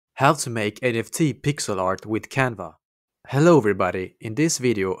How to make NFT pixel art with Canva. Hello everybody, in this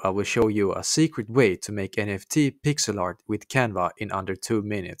video I will show you a secret way to make NFT pixel art with Canva in under 2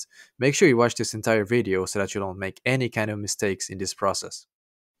 minutes. Make sure you watch this entire video so that you don't make any kind of mistakes in this process.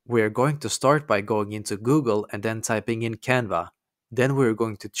 We are going to start by going into Google and then typing in Canva. Then we are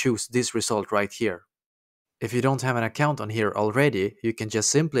going to choose this result right here. If you don't have an account on here already, you can just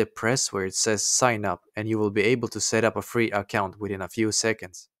simply press where it says sign up and you will be able to set up a free account within a few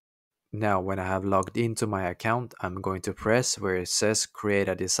seconds. Now, when I have logged into my account, I'm going to press where it says create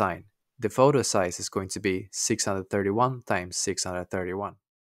a design. The photo size is going to be 631 times 631.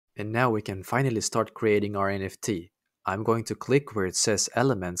 And now we can finally start creating our NFT. I'm going to click where it says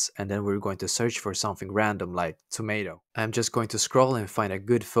elements and then we're going to search for something random like tomato. I'm just going to scroll and find a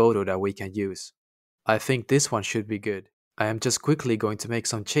good photo that we can use. I think this one should be good. I am just quickly going to make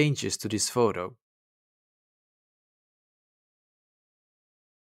some changes to this photo.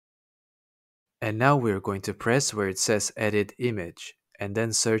 And now we're going to press where it says edit image and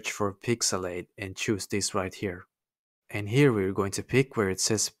then search for pixelate and choose this right here. And here we're going to pick where it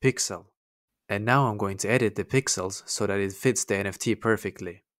says pixel. And now I'm going to edit the pixels so that it fits the NFT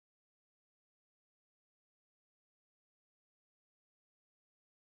perfectly.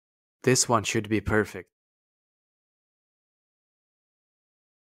 This one should be perfect.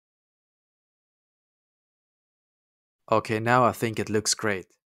 Okay, now I think it looks great.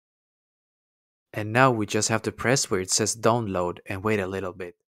 And now we just have to press where it says download and wait a little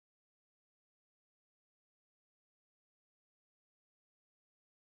bit.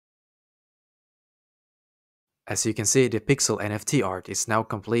 As you can see, the pixel NFT art is now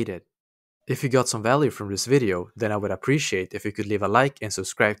completed. If you got some value from this video, then I would appreciate if you could leave a like and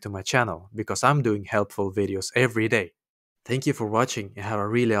subscribe to my channel because I'm doing helpful videos every day. Thank you for watching and have a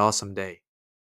really awesome day.